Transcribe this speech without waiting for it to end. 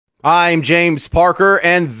I'm James Parker,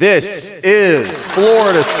 and this is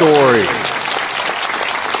Florida Stories.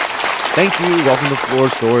 Thank you. Welcome to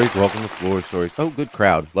Florida Stories. Welcome to Florida Stories. Oh, good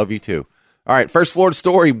crowd. Love you too. All right, first Florida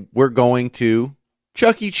story, we're going to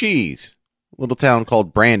Chuck E. Cheese, a little town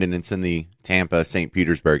called Brandon. It's in the Tampa, St.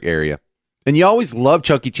 Petersburg area. And you always loved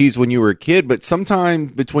Chuck E. Cheese when you were a kid, but sometime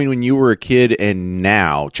between when you were a kid and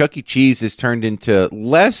now, Chuck E. Cheese has turned into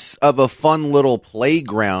less of a fun little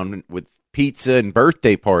playground with pizza and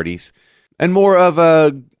birthday parties and more of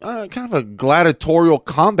a kind of a gladiatorial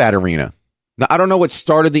combat arena. Now, I don't know what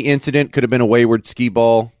started the incident. Could have been a wayward skee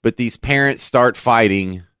ball, but these parents start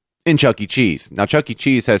fighting in Chuck E. Cheese. Now, Chuck E.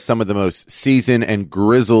 Cheese has some of the most seasoned and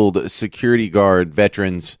grizzled security guard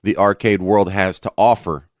veterans the arcade world has to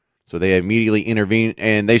offer. So they immediately intervene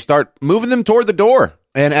and they start moving them toward the door.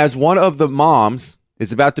 And as one of the moms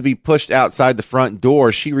is about to be pushed outside the front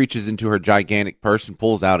door, she reaches into her gigantic purse and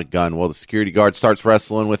pulls out a gun. Well, the security guard starts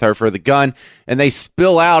wrestling with her for the gun, and they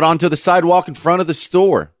spill out onto the sidewalk in front of the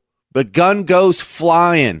store. The gun goes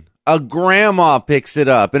flying. A grandma picks it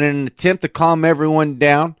up, and in an attempt to calm everyone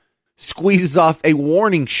down, squeezes off a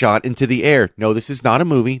warning shot into the air. No, this is not a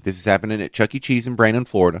movie. This is happening at Chuck E. Cheese in Brandon,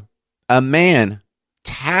 Florida. A man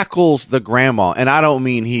tackles the grandma, and I don't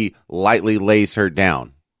mean he lightly lays her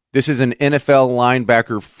down. This is an NFL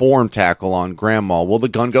linebacker form tackle on grandma. Well, the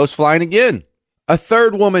gun goes flying again. A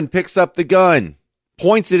third woman picks up the gun,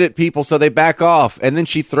 points it at people so they back off, and then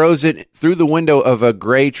she throws it through the window of a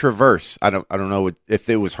gray Traverse. I don't know if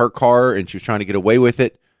it was her car and she was trying to get away with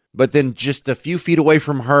it, but then just a few feet away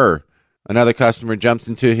from her, another customer jumps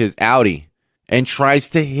into his Audi and tries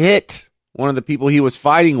to hit one of the people he was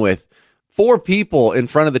fighting with. 4 people in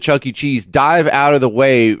front of the Chuck E. Cheese dive out of the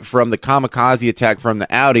way from the kamikaze attack from the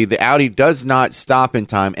Audi. The Audi does not stop in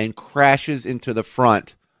time and crashes into the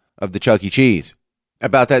front of the Chuck E. Cheese.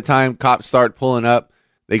 About that time, cops start pulling up.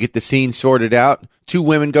 They get the scene sorted out. 2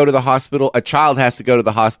 women go to the hospital. A child has to go to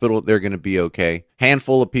the hospital. They're going to be okay.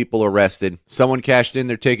 Handful of people arrested. Someone cashed in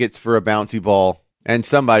their tickets for a bouncy ball. And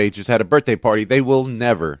somebody just had a birthday party they will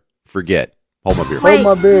never forget. Hold my beer. Hold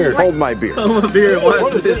my beer. Hold my beer. Hold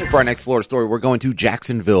my beer. For our next Florida story, we're going to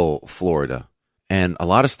Jacksonville, Florida. And a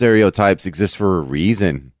lot of stereotypes exist for a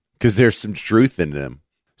reason because there's some truth in them.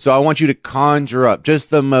 So I want you to conjure up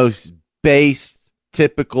just the most base,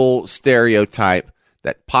 typical stereotype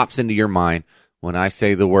that pops into your mind when I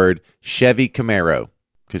say the word Chevy Camaro.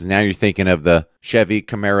 Because now you're thinking of the Chevy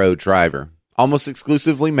Camaro driver. Almost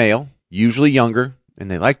exclusively male, usually younger,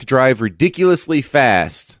 and they like to drive ridiculously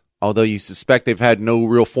fast. Although you suspect they've had no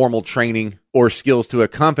real formal training or skills to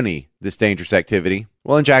accompany this dangerous activity.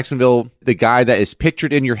 Well, in Jacksonville, the guy that is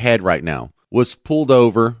pictured in your head right now was pulled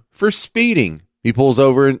over for speeding. He pulls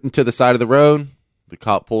over into the side of the road. The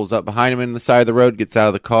cop pulls up behind him in the side of the road, gets out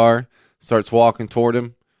of the car, starts walking toward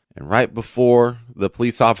him. And right before the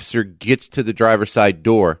police officer gets to the driver's side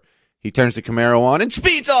door, he turns the Camaro on and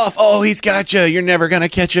speeds off. Oh, he's got you. You're never going to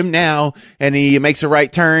catch him now. And he makes a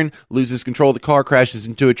right turn, loses control of the car, crashes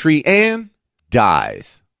into a tree, and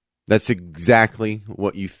dies. That's exactly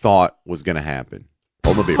what you thought was going to happen.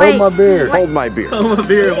 Hold my beer. Hold my beer. Hold my beer. Hold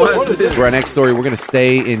my beer. For our next story, we're going to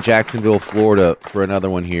stay in Jacksonville, Florida for another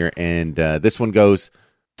one here. And this one goes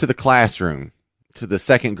to the classroom, to the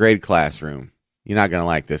second grade classroom. You're not going to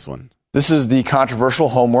like this one. This is the controversial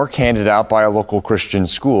homework handed out by a local Christian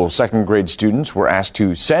school. Second grade students were asked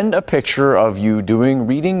to send a picture of you doing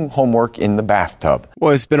reading homework in the bathtub.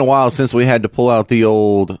 Well, it's been a while since we had to pull out the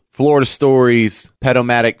old Florida Stories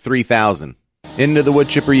Petomatic 3000. Into the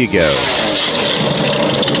woodchipper you go.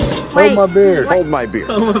 Hold my beer. Hold my beer.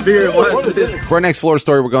 Hold my beer. For our next Florida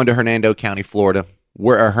story, we're going to Hernando County, Florida,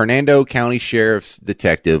 where a Hernando County Sheriff's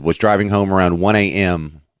detective was driving home around 1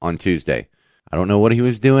 a.m. on Tuesday. I don't know what he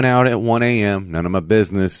was doing out at 1 a.m. None of my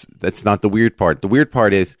business. That's not the weird part. The weird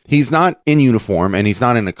part is he's not in uniform and he's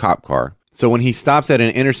not in a cop car. So when he stops at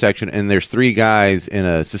an intersection and there's 3 guys in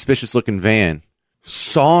a suspicious looking van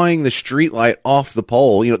sawing the streetlight off the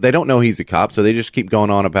pole, they don't know he's a cop, so they just keep going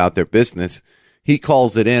on about their business. He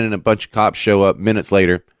calls it in and a bunch of cops show up minutes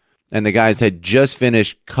later, and the guys had just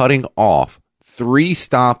finished cutting off 3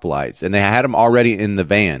 stoplights and they had them already in the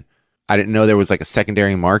van. I didn't know there was like a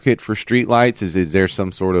secondary market for streetlights. Is there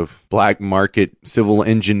some sort of black market civil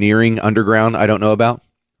engineering underground I don't know about?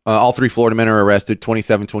 All 3 Florida men are arrested,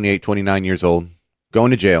 27, 28, 29 years old,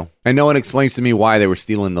 going to jail. And no one explains to me why they were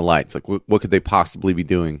stealing the lights. Like, what could they possibly be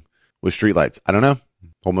doing with streetlights? I don't know.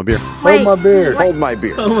 Hold my beer. Hold my beer. Hold my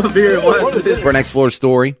beer. Hold my beer. For our next Florida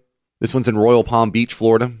story, this one's in Royal Palm Beach,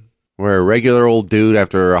 Florida, where a regular old dude,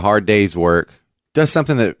 after a hard day's work, does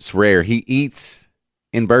something that's rare. He eats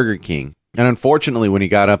in Burger King. And unfortunately, when he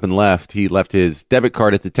got up and left, he left his debit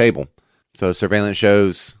card at the table. So surveillance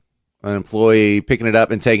shows an employee picking it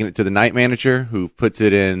up and taking it to the night manager, who puts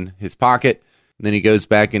it in his pocket. And then he goes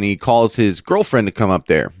back and he calls his girlfriend to come up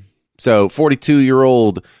there. So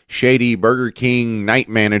 42-year-old shady Burger King night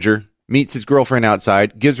manager meets his girlfriend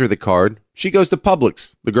outside, gives her the card. She goes to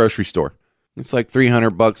Publix, the grocery store. It's like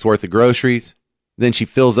 $300 worth of groceries. Then she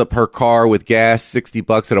fills up her car with gas,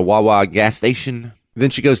 $60 at a Wawa gas station. Then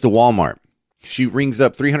she goes to Walmart. She rings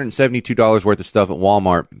up $372 worth of stuff at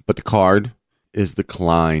Walmart, but the card is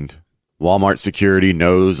declined. Walmart security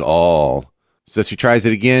knows all. So she tries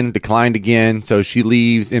it again, declined again. So she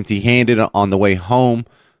leaves empty-handed on the way home.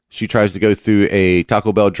 She tries to go through a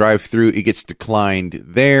Taco Bell drive-thru. It gets declined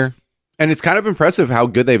there. And it's kind of impressive how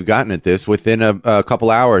good they've gotten at this. Within a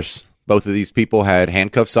couple hours, both of these people had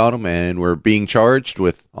handcuffs on them and were being charged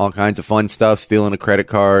with all kinds of fun stuff: stealing a credit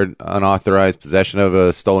card, unauthorized possession of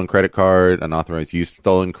a stolen credit card, unauthorized use of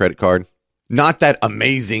stolen credit card. Not that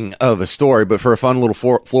amazing of a story, but for a fun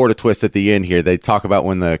little Florida twist at the end here, they talk about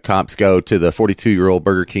when the cops go to the 42-year-old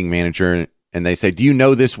Burger King manager and they say, "Do you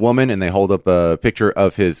know this woman?" And they hold up a picture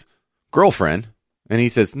of his girlfriend. And he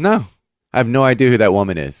says, "No, I have no idea who that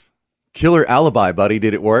woman is." Killer alibi, buddy.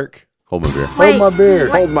 Did it work? Hold my beer. Hold my beer.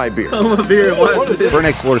 Hold my beer. Hold my beer. For our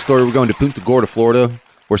next Florida story, we're going to Punta Gorda, Florida,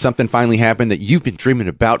 where something finally happened that you've been dreaming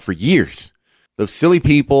about for years. Those silly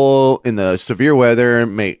people in the severe weather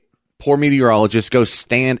make poor meteorologists go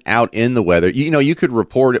stand out in the weather. You know, you could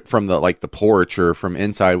report it from the porch or from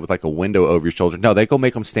inside with like a window over your shoulder. No, they go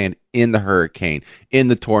make them stand in the hurricane, in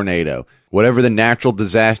the tornado. Whatever the natural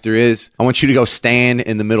disaster is, I want you to go stand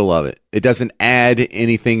in the middle of it. It doesn't add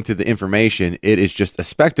anything to the information. It is just a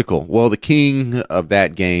spectacle. Well, the king of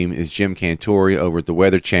that game is Jim Cantore over at the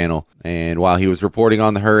Weather Channel. And while he was reporting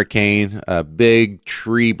on the hurricane, a big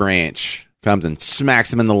tree branch comes and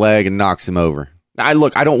smacks him in the leg and knocks him over. I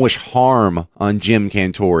don't wish harm on Jim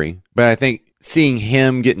Cantore, but I think seeing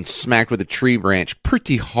him getting smacked with a tree branch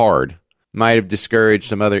pretty hard might have discouraged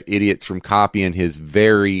some other idiots from copying his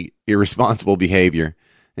very irresponsible behavior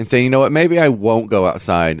and saying, you know what, maybe I won't go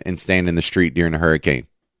outside and stand in the street during a hurricane.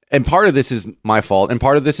 And part of this is my fault, and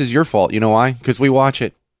part of this is your fault. You know why? Because we watch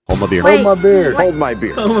it. Hold my beer. Hold my beer. Hold my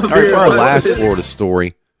beer. All right, for our last Florida story,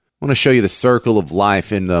 I want to show you the circle of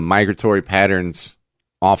life in the migratory patterns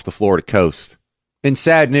off the Florida coast. In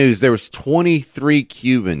sad news, there was 23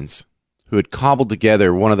 Cubans who had cobbled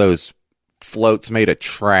together one of those floats made of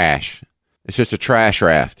trash. It's just a trash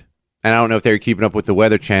raft. And I don't know if they were keeping up with the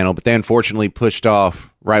Weather Channel, but they unfortunately pushed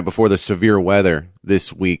off right before the severe weather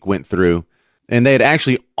this week went through. And they had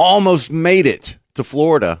actually almost made it to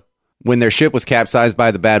Florida when their ship was capsized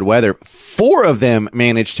by the bad weather. 4 of them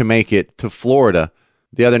managed to make it to Florida.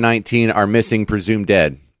 The other 19 are missing, presumed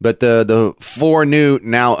dead. But the 4 new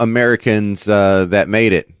now Americans that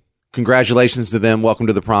made it, congratulations to them. Welcome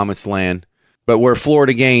to the promised land. But where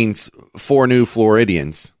Florida gains, 4 new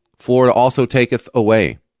Floridians, Florida also taketh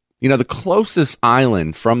away. You know, the closest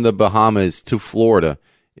island from the Bahamas to Florida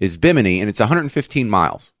is Bimini, and it's 115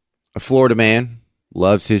 miles. A Florida man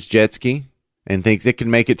loves his jet ski and thinks it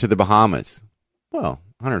can make it to the Bahamas. Well,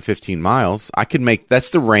 115 miles.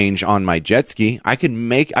 That's the range on my jet ski. I could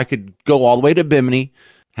go all the way to Bimini,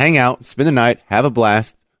 hang out, spend the night, have a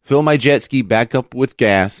blast, fill my jet ski back up with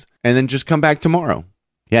gas, and then just come back tomorrow.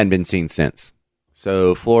 He hadn't been seen since.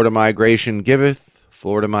 So Florida migration giveth,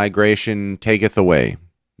 Florida migration taketh away.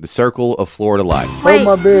 The circle of Florida life. Hold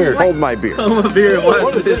my beer. Hold my beer. Hold my beer.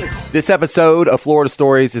 This episode of Florida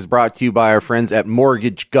Stories is brought to you by our friends at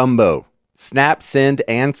Mortgage Gumbo. Snap, send,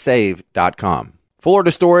 and save.com.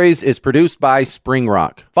 Florida Stories is produced by Spring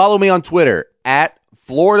Rock. Follow me on Twitter at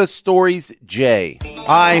Florida Stories J.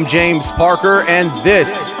 I'm James Parker, and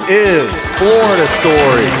this is Florida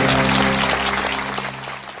Stories.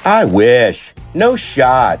 I wish. No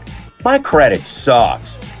shot. My credit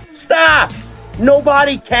sucks. Stop!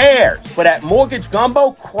 Nobody cares. But at Mortgage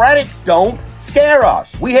Gumbo, credit don't scare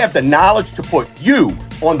us. We have the knowledge to put you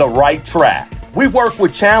on the right track. We work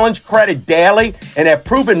with Challenge Credit daily and have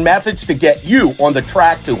proven methods to get you on the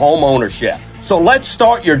track to home ownership. So let's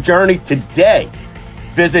start your journey today.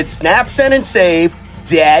 Visit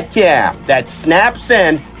SnapSendAndSave.com. That's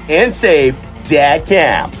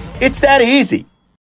SnapSendAndSave.com. It's that easy.